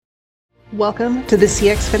Welcome to the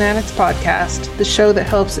CX Fanatics podcast, the show that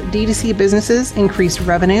helps D2C businesses increase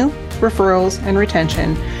revenue, referrals, and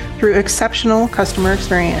retention through exceptional customer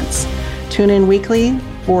experience. Tune in weekly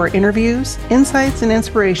for interviews, insights, and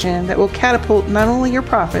inspiration that will catapult not only your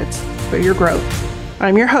profits, but your growth.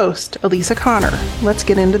 I'm your host, Elisa Connor. Let's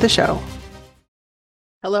get into the show.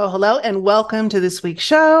 Hello, and welcome to this week's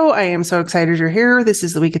show. I am so excited you're here. This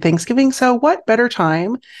is the week of Thanksgiving, so what better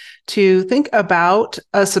time to think about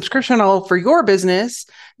a subscription model for your business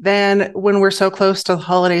than when we're so close to the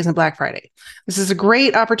holidays and Black Friday. This is a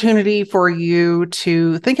great opportunity for you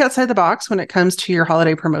to think outside the box when it comes to your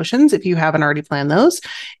holiday promotions, if you haven't already planned those.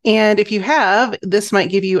 And if you have, this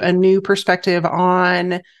might give you a new perspective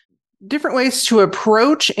on different ways to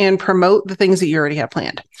approach and promote the things that you already have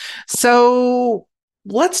planned. So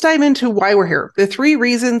let's dive into why we're here. The 3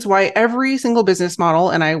 reasons why every single business model,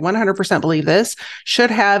 and I 100% believe this, should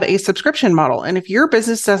have a subscription model. And if your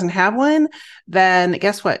business doesn't have one, then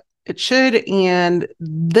guess what? It should. And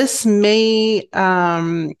this may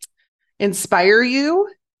inspire you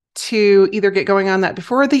to either get going on that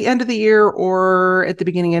before the end of the year or at the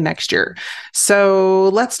beginning of next year. So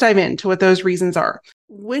let's dive into what those reasons are.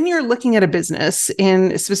 When you're looking at a business,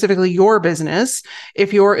 and specifically your business,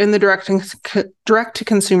 if you're in the direct to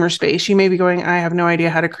consumer space, you may be going, I have no idea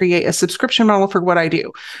how to create a subscription model for what I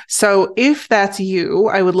do. So if that's you,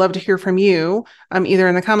 I would love to hear from you, either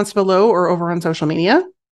in the comments below or over on social media,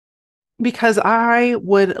 because I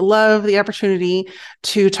would love the opportunity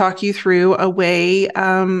to talk you through a way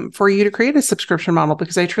for you to create a subscription model,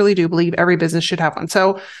 because I truly do believe every business should have one.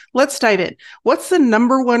 So let's dive in. What's the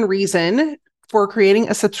number one reason for creating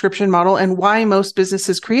a subscription model and why most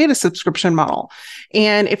businesses create a subscription model?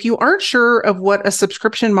 And if you aren't sure of what a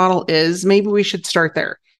subscription model is, maybe we should start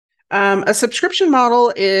there. A subscription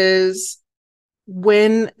model is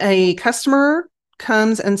when a customer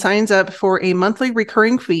comes and signs up for a monthly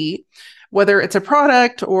recurring fee, whether it's a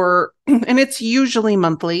product and it's usually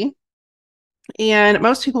monthly. And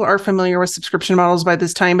most people are familiar with subscription models by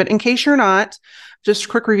this time, but in case you're not, just a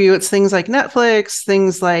quick review. It's things like Netflix,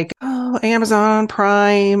 things like Amazon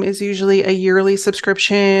Prime is usually a yearly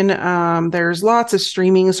subscription. There's lots of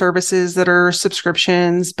streaming services that are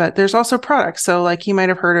subscriptions, but there's also products. So like you might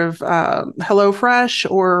have heard of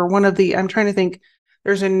HelloFresh, or one of the, I'm trying to think,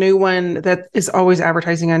 there's a new one that is always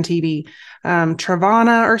advertising on TV,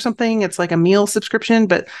 Travana or something. It's like a meal subscription,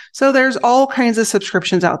 but so there's all kinds of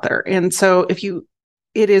subscriptions out there. And so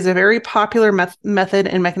it is a very popular method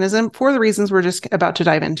and mechanism for the reasons we're just about to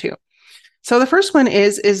dive into. So the first one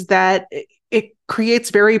is that it creates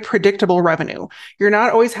very predictable revenue. You're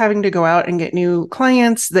not always having to go out and get new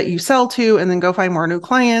clients that you sell to and then go find more new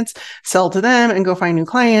clients, sell to them and go find new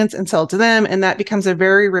clients and sell to them. And that becomes a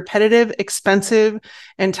very repetitive, expensive,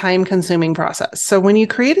 and time-consuming process. So when you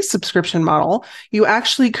create a subscription model, you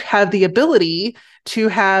actually have the ability to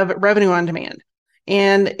have revenue on demand.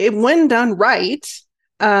 And when done right,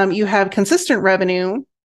 you have consistent revenue,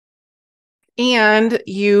 and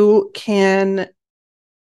you can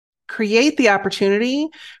create the opportunity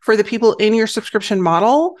for the people in your subscription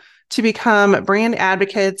model to become brand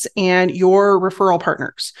advocates and your referral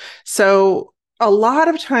partners. So a lot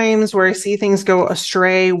of times where I see things go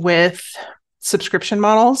astray with subscription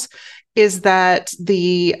models is that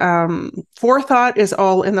the forethought is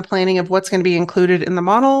all in the planning of what's going to be included in the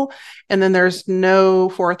model. And then there's no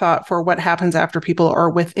forethought for what happens after people are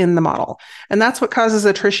within the model. And that's what causes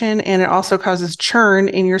attrition. And it also causes churn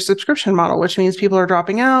in your subscription model, which means people are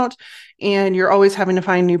dropping out and you're always having to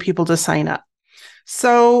find new people to sign up.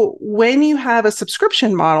 So when you have a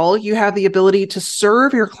subscription model, you have the ability to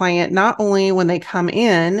serve your client not only when they come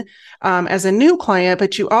in as a new client,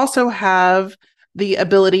 but you also have the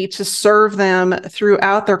ability to serve them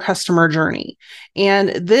throughout their customer journey. And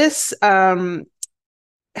this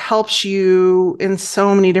helps you in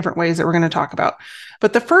so many different ways that we're going to talk about.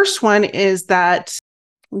 But the first one is that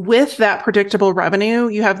with that predictable revenue,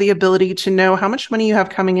 you have the ability to know how much money you have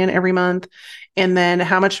coming in every month, and then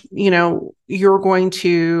how much, you're going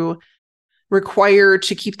to require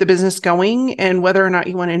to keep the business going, and whether or not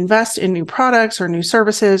you want to invest in new products or new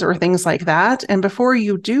services or things like that. And before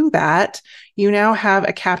you do that, you now have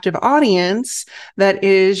a captive audience that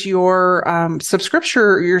is your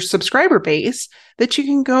subscriber base that you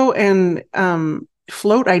can go and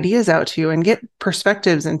float ideas out to and get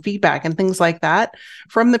perspectives and feedback and things like that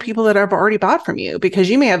from the people that have already bought from you, because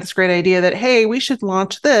you may have this great idea that, hey, we should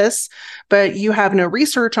launch this, but you have no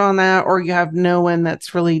research on that, or you have no one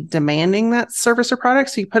that's really demanding that service or product.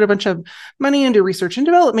 So you put a bunch of money into research and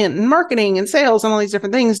development and marketing and sales and all these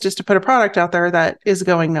different things just to put a product out there that is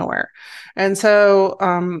going nowhere. And so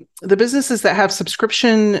the businesses that have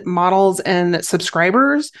subscription models and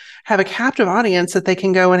subscribers have a captive audience that they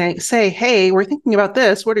can go and say, hey, we're thinking about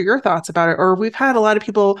this. What are your thoughts about it? Or we've had a lot of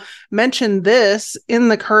people mention this in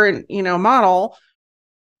the current, model.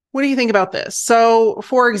 What do you think about this? So,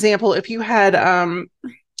 for example, if you had, and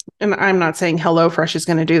I'm not saying HelloFresh is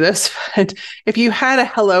going to do this, but if you had a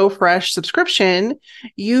HelloFresh subscription,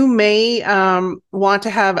 you may want to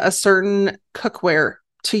have a certain cookware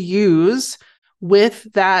to use with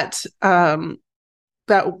that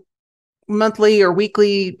that monthly or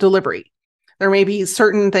weekly delivery. There may be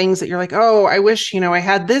certain things that you're like, oh, I wish, I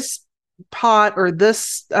had this pot or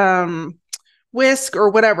this whisk or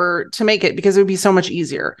whatever to make it, because it would be so much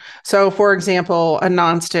easier. So for example, a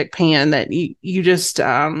nonstick pan that you just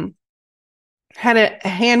had a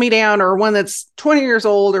hand-me-down, or one that's 20 years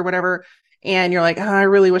old or whatever, and you're like, oh, I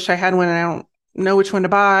really wish I had one and I don't know which one to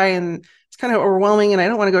buy, and it's kind of overwhelming and I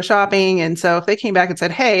don't want to go shopping. And so if they came back and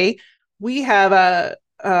said, hey, we have a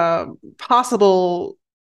possible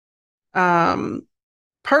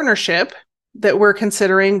partnership that we're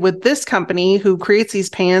considering with this company who creates these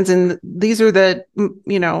pans, and these are the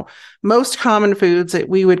most common foods that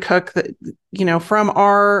we would cook, that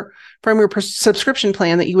from your subscription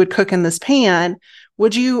plan, that you would cook in this pan.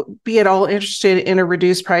 Would you be at all interested in a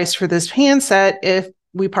reduced price for this pan set if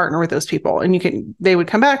we partner with those people? And they would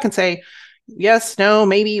come back and say yes, no,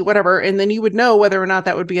 maybe, whatever, and then you would know whether or not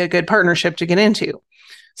that would be a good partnership to get into.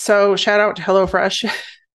 So shout out to HelloFresh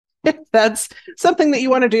if that's something that you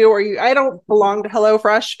want to do, or I don't belong to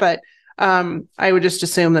HelloFresh, but I would just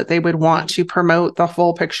assume that they would want to promote the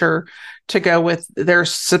full picture to go with their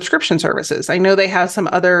subscription services. I know they have some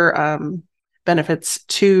other benefits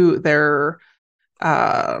to their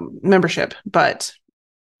membership, but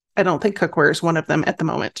I don't think cookware is one of them at the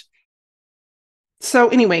moment. So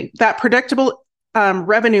anyway, that predictable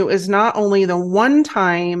revenue is not only the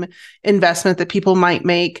one-time investment that people might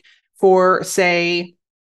make for, say,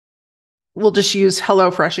 we'll just use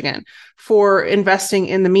HelloFresh again, for investing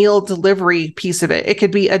in the meal delivery piece of it. It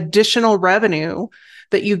could be additional revenue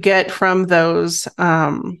that you get from those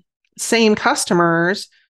same customers,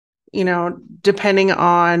 depending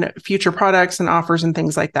on future products and offers and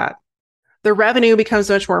things like that. The revenue becomes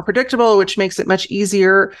much more predictable, which makes it much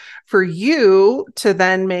easier for you to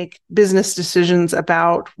then make business decisions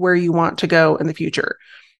about where you want to go in the future.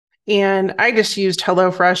 And I just used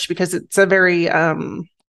HelloFresh because it's a very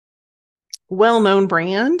well-known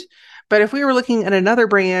brand. But if we were looking at another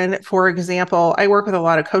brand, for example, I work with a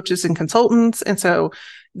lot of coaches and consultants. And so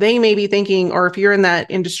they may be thinking, or if you're in that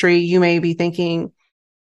industry, you may be thinking,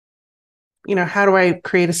 how do I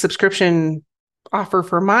create a subscription offer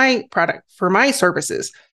for my product, for my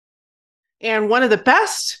services? And one of the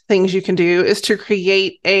best things you can do is to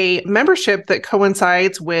create a membership that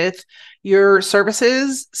coincides with your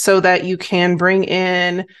services, so that you can bring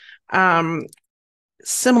in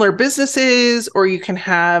similar businesses, or you can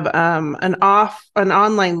have an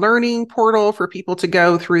online learning portal for people to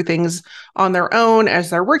go through things on their own as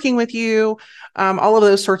they're working with you, all of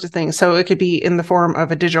those sorts of things. So it could be in the form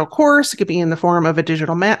of a digital course, it could be in the form of a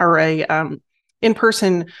digital or a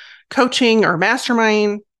in-person coaching or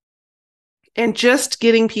mastermind, and just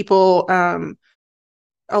getting people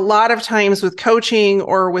a lot of times with coaching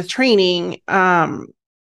or with training,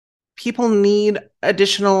 people need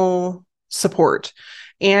additional support.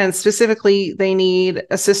 And specifically, they need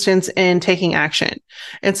assistance in taking action.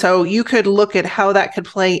 And so you could look at how that could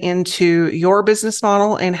play into your business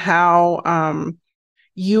model, and how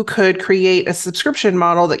you could create a subscription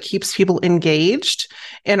model that keeps people engaged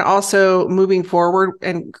and also moving forward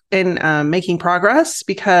and making progress.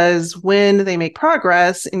 Because when they make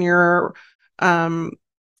progress in your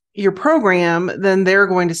program, then they're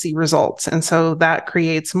going to see results. And so that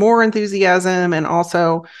creates more enthusiasm and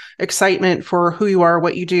also excitement for who you are,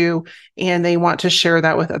 what you do, and they want to share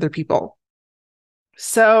that with other people.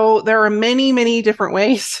 So there are many, many different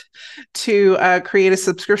ways to create a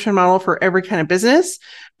subscription model for every kind of business.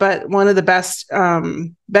 But one of the best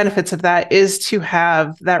benefits of that is to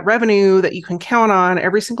have that revenue that you can count on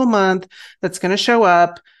every single month that's going to show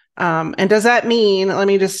up. And does that mean, let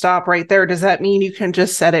me just stop right there. Does that mean you can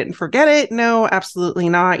just set it and forget it? No, absolutely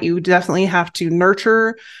not. You definitely have to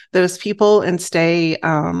nurture those people and stay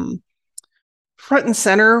front and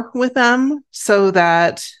center with them so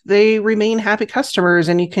that they remain happy customers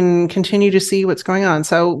and you can continue to see what's going on.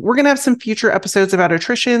 So we're going to have some future episodes about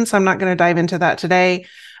attrition. So I'm not going to dive into that today.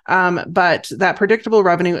 But that predictable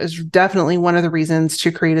revenue is definitely one of the reasons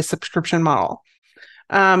to create a subscription model.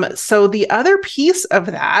 So the other piece of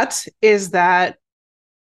that is that,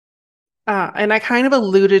 and I kind of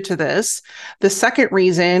alluded to this, the second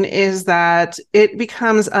reason is that it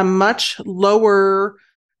becomes a much lower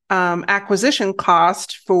acquisition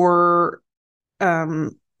cost for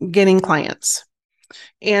getting clients.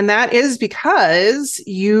 And that is because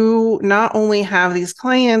you not only have these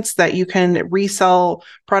clients that you can resell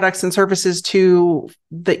products and services to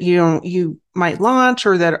that you might launch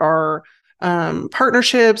or that are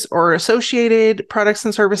partnerships or associated products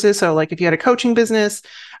and services. So like if you had a coaching business,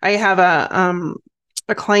 I have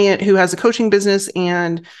a client who has a coaching business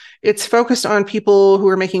and it's focused on people who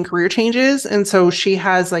are making career changes. And so she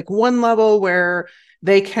has like one level where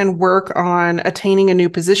they can work on attaining a new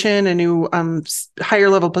position, a new higher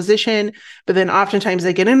level position. But then oftentimes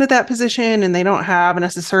they get into that position and they don't have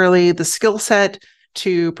necessarily the skill set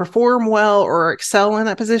to perform well or excel in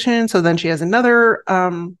that position. So then she has another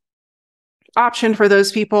option for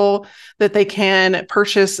those people that they can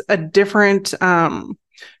purchase a different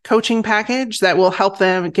coaching package that will help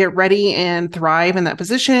them get ready and thrive in that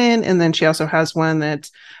position. And then she also has one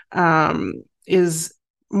that is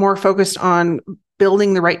more focused on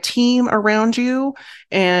building the right team around you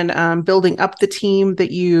and building up the team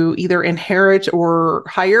that you either inherit or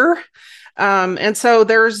hire. And so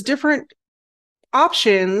there's different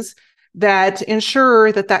options that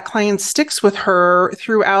ensure that that client sticks with her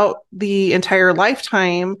throughout the entire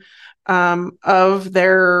lifetime of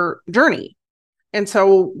their journey. And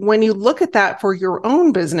so when you look at that for your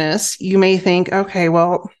own business, you may think, okay,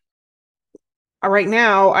 well, right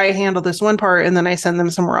now I handle this one part and then I send them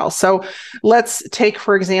somewhere else. So let's take,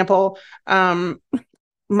 for example,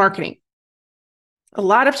 marketing. A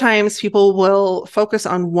lot of times people will focus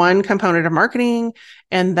on one component of marketing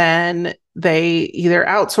and then they either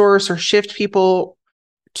outsource or shift people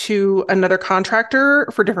to another contractor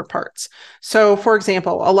for different parts. So for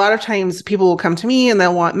example, a lot of times people will come to me and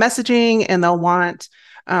they'll want messaging and they'll want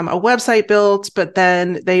a website built, but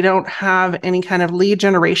then they don't have any kind of lead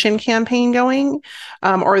generation campaign going,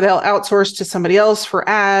 or they'll outsource to somebody else for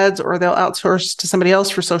ads, or they'll outsource to somebody else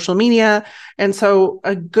for social media. And so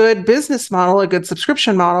a good business model, a good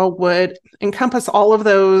subscription model would encompass all of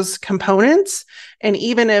those components. And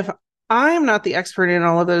even if I'm not the expert in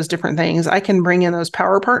all of those different things, I can bring in those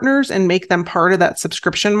power partners and make them part of that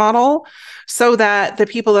subscription model so that the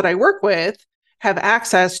people that I work with have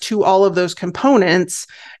access to all of those components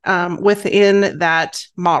within that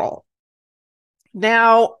model.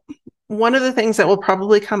 Now, one of the things that will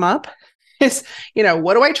probably come up is,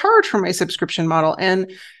 what do I charge for my subscription model?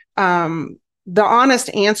 And the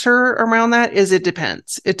honest answer around that is it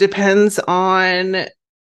depends. It depends on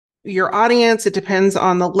your audience. It depends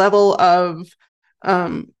on the level of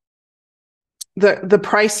the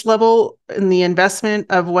price level and the investment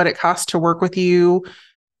of what it costs to work with you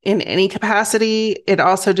in any capacity. It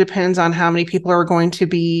also depends on how many people are going to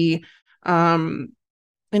be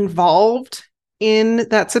involved in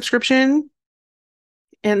that subscription.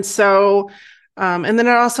 And so, and then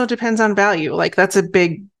it also depends on value. Like that's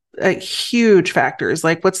a huge factor is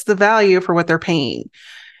like, what's the value for what they're paying?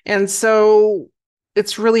 And so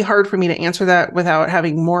it's really hard for me to answer that without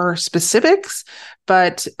having more specifics,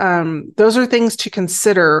 but those are things to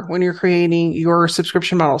consider when you're creating your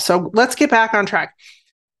subscription model. So let's get back on track.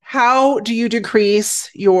 How do you decrease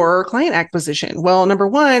your client acquisition? Well, number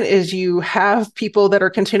one is you have people that are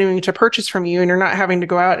continuing to purchase from you and you're not having to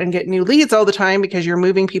go out and get new leads all the time because you're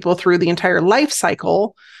moving people through the entire life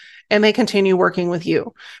cycle and they continue working with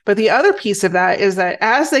you. But the other piece of that is that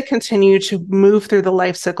as they continue to move through the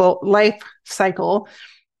life cycle,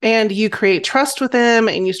 and you create trust with them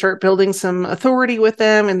and you start building some authority with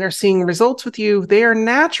them and they're seeing results with you, they are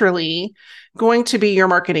naturally going to be your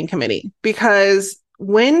marketing committee because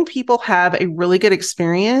when people have a really good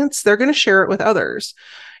experience, they're going to share it with others.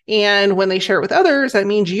 And when they share it with others, that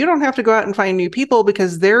means you don't have to go out and find new people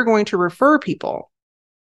because they're going to refer people.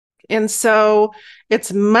 And so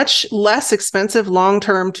it's much less expensive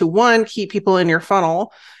long-term to one, keep people in your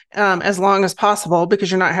funnel as long as possible because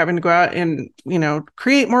you're not having to go out and,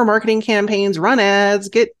 create more marketing campaigns, run ads,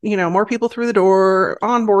 get, more people through the door,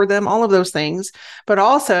 onboard them, all of those things. But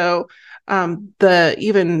also the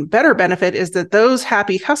even better benefit is that those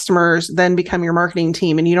happy customers then become your marketing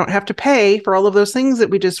team and you don't have to pay for all of those things that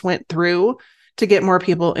we just went through to get more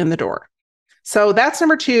people in the door. So that's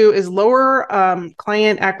number two is lower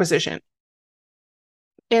client acquisition.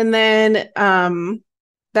 And then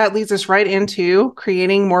that leads us right into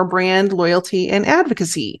creating more brand loyalty and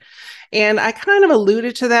advocacy. And I kind of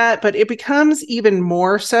alluded to that, but it becomes even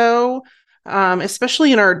more so,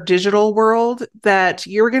 especially in our digital world, that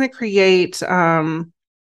you're going to create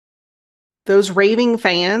those raving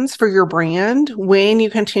fans for your brand when you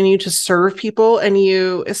continue to serve people, and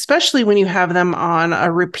you, especially when you have them on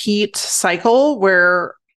a repeat cycle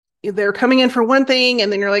where they're coming in for one thing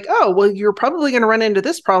and then you're like, oh, well, you're probably going to run into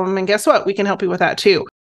this problem. And guess what? We can help you with that too.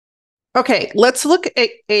 Okay, let's look at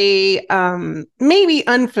a maybe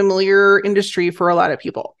unfamiliar industry for a lot of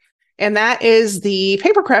people, and that is the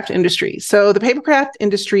papercraft industry. So the papercraft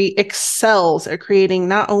industry excels at creating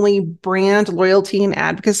not only brand loyalty and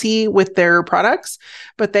advocacy with their products,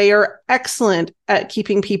 but they are excellent at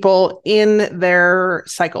keeping people in their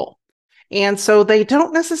cycle. And so they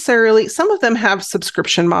don't necessarily, some of them have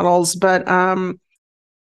subscription models, but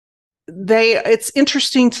it's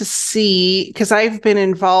interesting to see, because I've been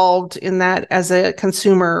involved in that as a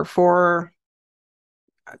consumer for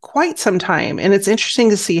quite some time. And it's interesting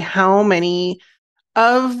to see how many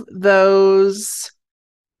of those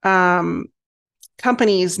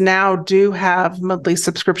companies now do have monthly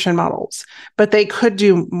subscription models, but they could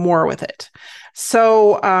do more with it.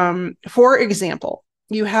 So, for example,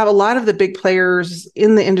 you have a lot of the big players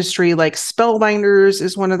in the industry, like Spellbinders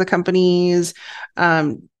is one of the companies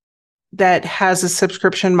that has a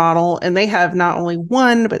subscription model, and they have not only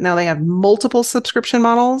one, but now they have multiple subscription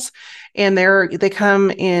models, and they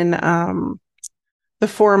come in the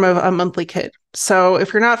form of a monthly kit. So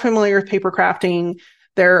if you're not familiar with paper crafting,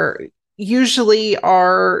 there usually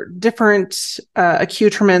are different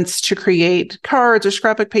accoutrements to create cards or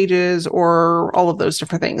scrapbook pages or all of those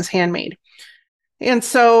different things handmade. And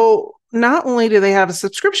so not only do they have a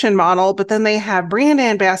subscription model, but then they have brand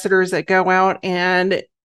ambassadors that go out and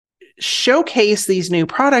showcase these new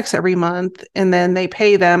products every month, and then they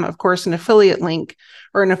pay them, of course, an affiliate link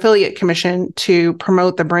or an affiliate commission to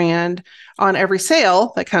promote the brand on every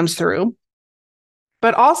sale that comes through.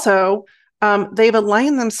 But also, they've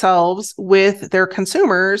aligned themselves with their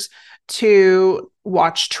consumers to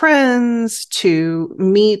watch trends, to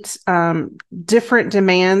meet different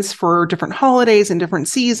demands for different holidays and different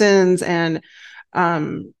seasons, and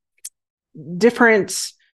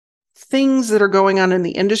different things that are going on in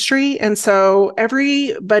the industry. And so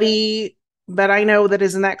everybody that I know that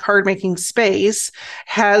is in that card making space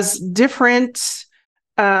has different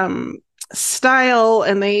style,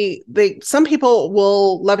 and they some people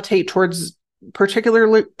will levitate towards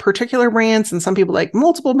particular brands, and some people like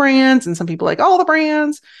multiple brands, and some people like all the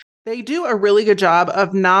brands. They do a really good job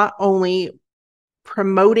of not only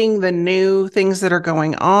promoting the new things that are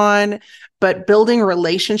going on, but building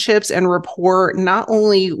relationships and rapport, not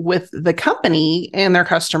only with the company and their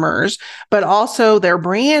customers, but also their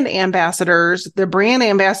brand ambassadors, the brand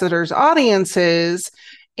ambassadors' audiences,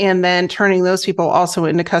 and then turning those people also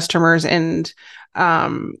into customers and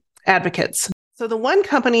advocates. So the one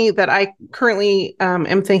company that I currently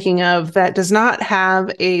am thinking of that does not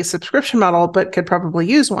have a subscription model, but could probably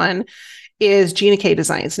use one, is Gina K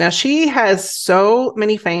Designs. Now, she has so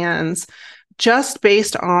many fans just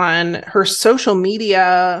based on her social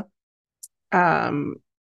media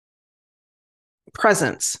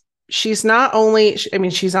presence. She's not only, I mean,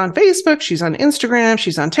 she's on Facebook, she's on Instagram,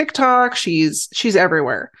 she's on TikTok, she's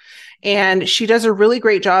everywhere. And she does a really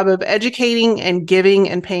great job of educating and giving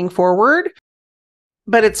and paying forward,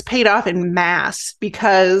 but it's paid off in mass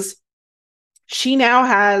because she now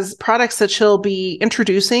has products that she'll be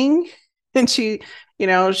introducing. And she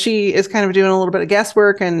is kind of doing a little bit of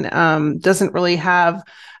guesswork and doesn't really have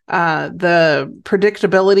the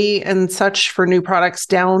predictability and such for new products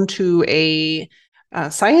down to a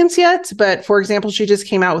science yet. But for example, she just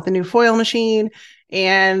came out with a new foil machine,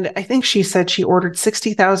 and I think she said she ordered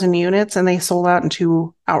 60,000 units and they sold out in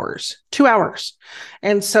 2 hours. 2 hours.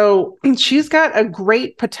 And so she's got a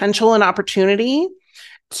great potential and opportunity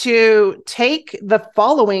to take the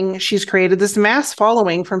following she's created, this mass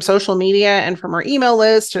following from social media and from her email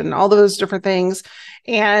list and all those different things,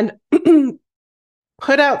 and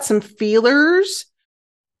put out some feelers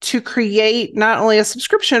to create not only a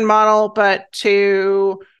subscription model, but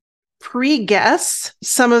to pre-guess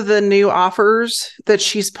some of the new offers that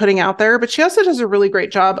she's putting out there. But she also does a really great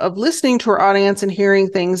job of listening to her audience and hearing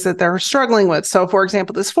things that they're struggling with. So for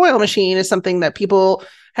example, this foil machine is something that people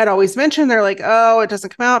had always mentioned. They're like, oh, it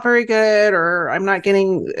doesn't come out very good, or I'm not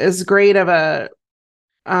getting as great of a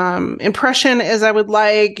impression as I would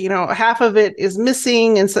like, half of it is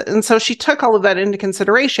missing. And so she took all of that into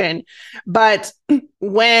consideration. But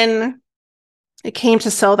when it came to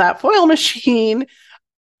sell that foil machine,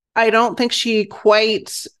 I don't think she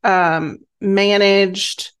quite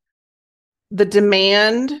managed the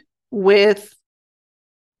demand with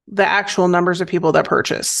the actual numbers of people that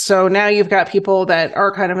purchase. So now you've got people that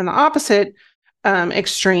are kind of in the opposite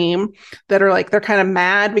extreme, that are like, they're kind of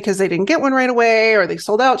mad because they didn't get one right away, or they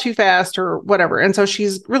sold out too fast, or whatever. And so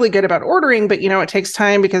she's really good about ordering, but it takes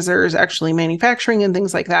time because there's actually manufacturing and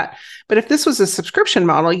things like that. But if this was a subscription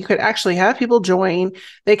model, you could actually have people join.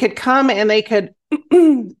 They could come and they could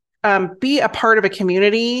be a part of a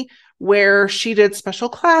community where she did special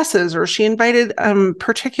classes, or she invited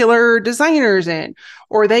particular designers in,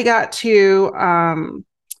 or they got to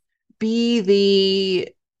be the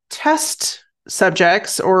test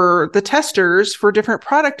subjects or the testers for different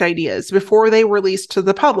product ideas before they released to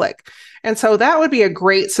the public. And so that would be a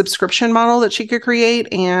great subscription model that she could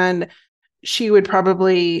create, and she would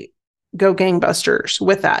probably go gangbusters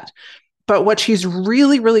with that. But what she's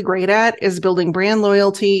really, really great at is building brand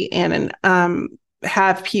loyalty and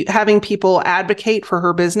having people advocate for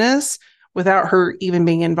her business without her even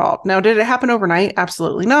being involved. Now, did it happen overnight?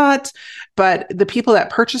 Absolutely not. But the people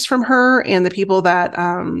that purchase from her and the people that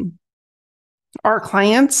our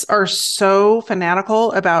clients are so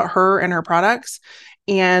fanatical about her and her products.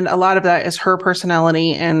 And a lot of that is her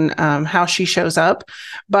personality and how she shows up.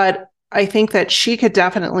 But I think that she could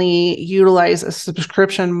definitely utilize a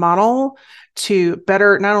subscription model to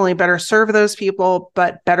not only better serve those people,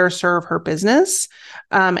 but better serve her business,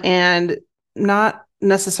 and not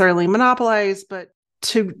necessarily monopolize, but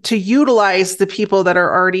to utilize the people that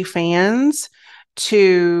are already fans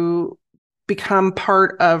to become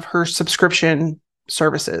part of her subscription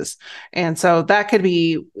services. And so that could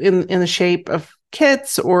be in the shape of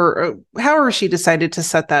kits, or however she decided to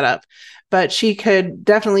set that up. But she could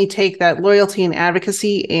definitely take that loyalty and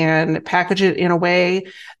advocacy and package it in a way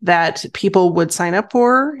that people would sign up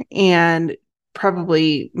for, and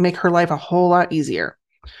probably make her life a whole lot easier.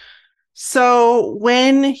 So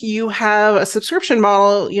when you have a subscription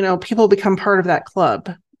model, people become part of that club.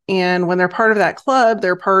 And when they're part of that club,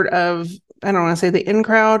 they're part of, I don't want to say the in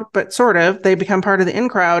crowd, but sort of, they become part of the in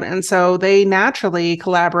crowd. And so they naturally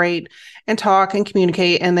collaborate and talk and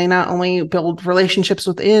communicate. And they not only build relationships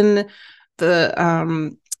within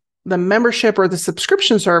the membership or the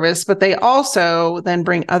subscription service, but they also then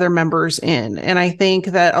bring other members in. And I think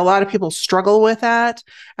that a lot of people struggle with that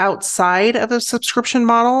outside of a subscription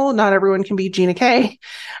model. Not everyone can be Gina K,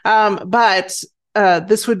 but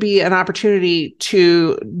this would be an opportunity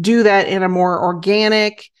to do that in a more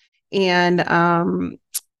organic and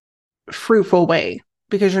fruitful way,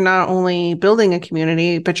 because you're not only building a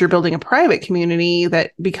community, but you're building a private community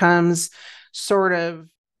that becomes sort of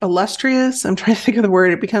illustrious. I'm trying to think of the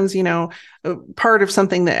word. It becomes, part of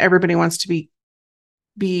something that everybody wants to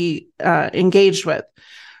be engaged with.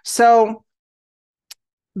 So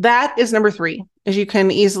that is number 3, is you can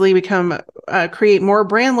easily create more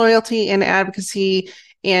brand loyalty and advocacy,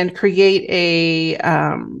 and create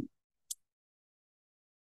an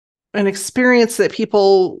experience that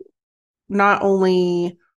people not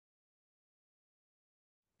only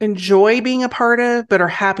enjoy being a part of, but are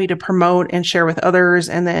happy to promote and share with others.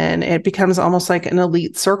 And then it becomes almost like an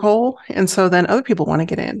elite circle. And so then other people want to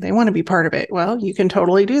get in, they want to be part of it. Well, you can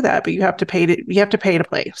totally do that, but you have to pay to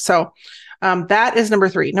play. So that is number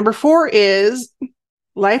 3. Number 4 is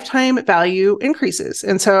lifetime value increases.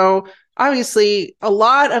 And so obviously a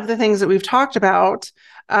lot of the things that we've talked about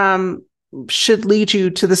should lead you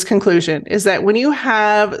to this conclusion, is that when you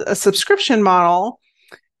have a subscription model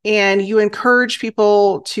and you encourage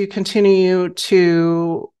people to continue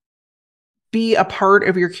to be a part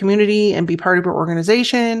of your community and be part of your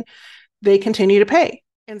organization, they continue to pay.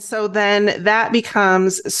 And so then that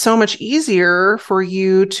becomes so much easier for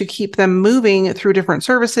you to keep them moving through different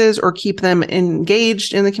services, or keep them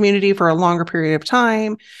engaged in the community for a longer period of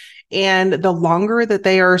time. And the longer that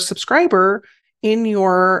they are a subscriber in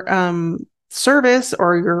your service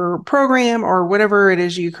or your program or whatever it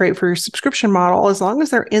is you create for your subscription model, as long as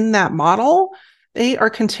they're in that model, they are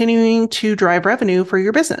continuing to drive revenue for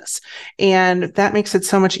your business. And that makes it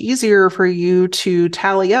so much easier for you to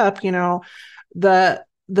tally up,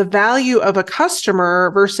 the value of a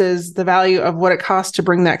customer versus the value of what it costs to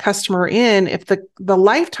bring that customer in. If the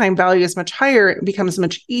lifetime value is much higher, it becomes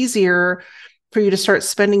much easier for you to start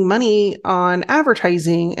spending money on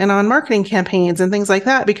advertising and on marketing campaigns and things like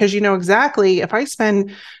that, because you know exactly, if I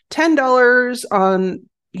spend $10 on,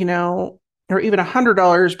 or even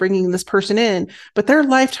 $100 bringing this person in, but their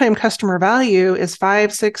lifetime customer value is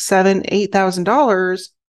 $5,000, $6,000, $7,000, $8,000,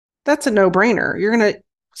 that's a no-brainer. You're going to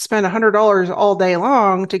spend $100 all day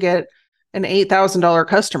long to get an $8,000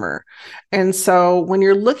 customer. And so when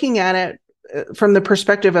you're looking at it from the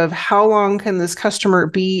perspective of how long can this customer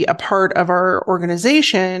be a part of our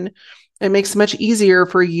organization, it makes it much easier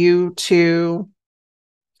for you to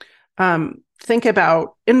think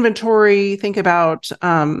about inventory, think about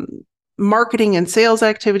marketing and sales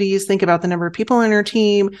activities, think about the number of people on your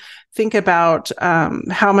team, think about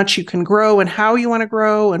how much you can grow and how you want to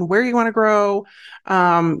grow and where you want to grow.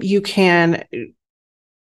 You can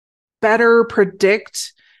better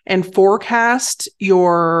predict and forecast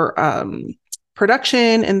your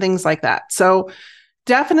production and things like that. So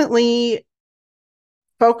definitely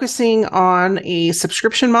focusing on a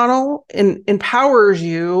subscription model empowers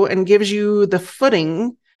you and gives you the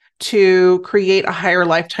footing to create a higher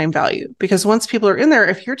lifetime value. Because once people are in there,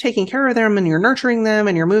 if you're taking care of them and you're nurturing them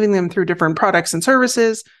and you're moving them through different products and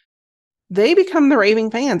services, they become the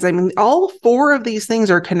raving fans. I mean, all 4 of these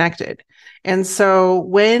things are connected. And so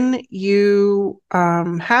when you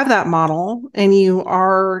have that model and you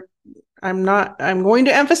are, I'm going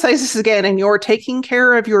to emphasize this again, and you're taking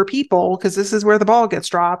care of your people, because this is where the ball gets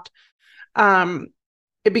dropped,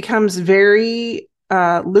 it becomes very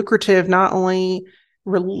lucrative, not only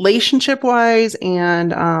relationship wise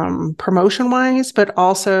and promotion wise, but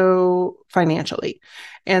also financially.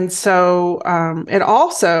 And so it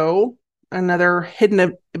also, another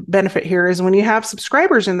hidden benefit here is when you have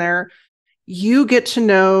subscribers in there, you get to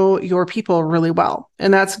know your people really well.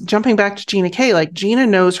 And that's jumping back to Gina K. Like, Gina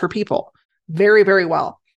knows her people very, very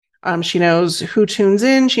well. She knows who tunes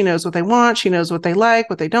in. She knows what they want. She knows what they like,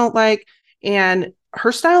 what they don't like. And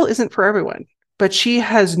her style isn't for everyone, but she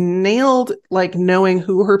has nailed like knowing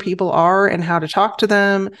who her people are and how to talk to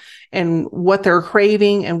them and what they're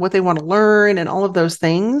craving and what they want to learn and all of those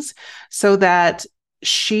things, so that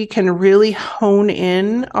she can really hone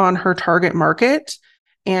in on her target market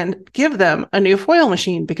and give them a new foil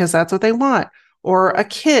machine because that's what they want, or a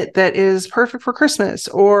kit that is perfect for Christmas,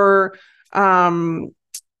 or I'm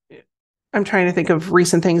trying to think of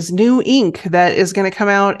recent things, new ink that is going to come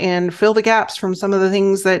out and fill the gaps from some of the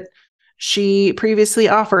things that she previously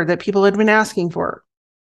offered that people had been asking for.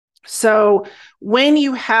 So when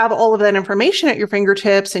you have all of that information at your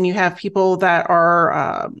fingertips and you have people that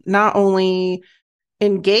are not only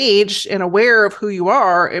engaged and aware of who you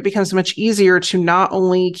are, it becomes much easier to not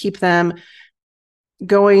only keep them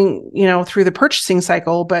going, through the purchasing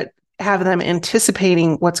cycle, but have them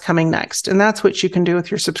anticipating what's coming next. And that's what you can do with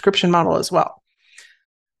your subscription model as well.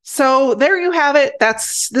 So there you have it.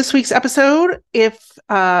 That's this week's episode. If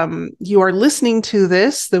you are listening to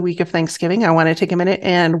this the week of Thanksgiving, I want to take a minute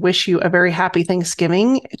and wish you a very happy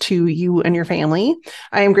Thanksgiving to you and your family.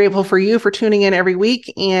 I am grateful for you for tuning in every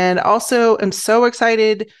week, and also am so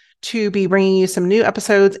excited to be bringing you some new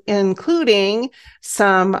episodes, including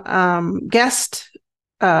some guest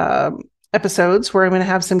episodes where I'm going to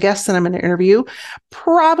have some guests that I'm going to interview.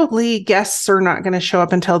 Probably guests are not going to show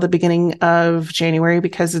up until the beginning of January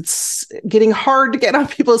because it's getting hard to get on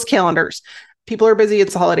people's calendars. People are busy.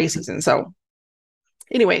 It's the holiday season. So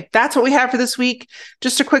anyway, that's what we have for this week.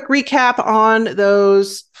 Just a quick recap on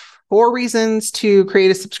those 4 reasons to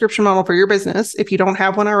create a subscription model for your business if you don't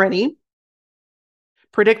have one already.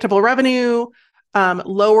 Predictable revenue,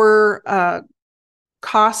 lower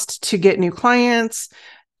cost to get new clients,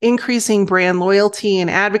 increasing brand loyalty and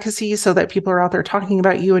advocacy so that people are out there talking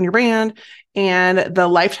about you and your brand, and the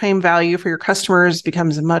lifetime value for your customers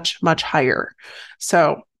becomes much, much higher.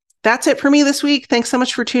 So that's it for me this week. Thanks so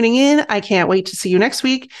much for tuning in. I can't wait to see you next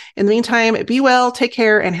week. In the meantime, be well, take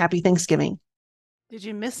care, and happy Thanksgiving. Did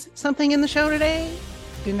you miss something in the show today?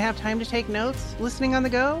 Didn't have time to take notes listening on the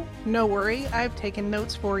go? No worry, I've taken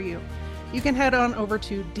notes for you. You can head on over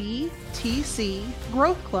to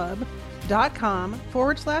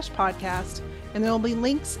dtcgrowthclub.com/podcast, and there will be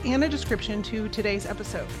links and a description to today's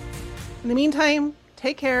episode. In the meantime,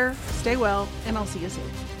 take care, stay well, and I'll see you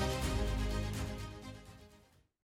soon.